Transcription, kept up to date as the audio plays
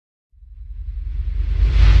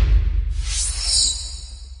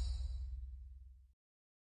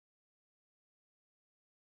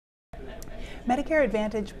Medicare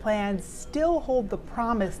Advantage plans still hold the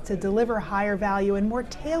promise to deliver higher value and more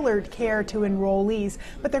tailored care to enrollees,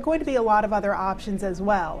 but there are going to be a lot of other options as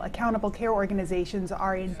well. Accountable care organizations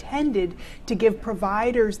are intended to give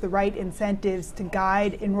providers the right incentives to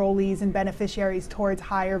guide enrollees and beneficiaries towards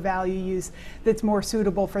higher value use that's more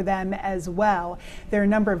suitable for them as well. There are a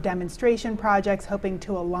number of demonstration projects hoping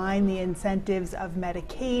to align the incentives of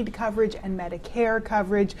Medicaid coverage and Medicare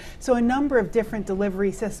coverage, so a number of different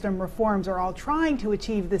delivery system reforms are all trying to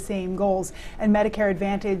achieve the same goals, and Medicare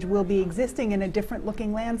Advantage will be existing in a different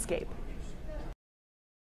looking landscape.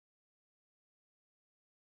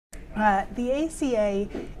 The ACA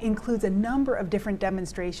includes a number of different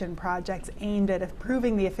demonstration projects aimed at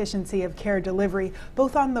improving the efficiency of care delivery,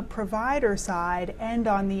 both on the provider side and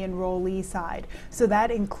on the enrollee side. So that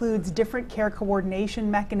includes different care coordination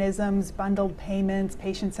mechanisms, bundled payments,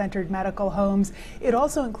 patient-centered medical homes. It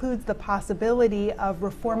also includes the possibility of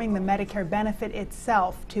reforming the Medicare benefit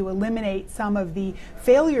itself to eliminate some of the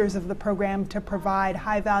failures of the program to provide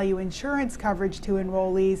high-value insurance coverage to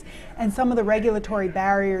enrollees and some of the regulatory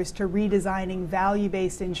barriers to redesigning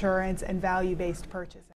value-based insurance and value-based purchasing.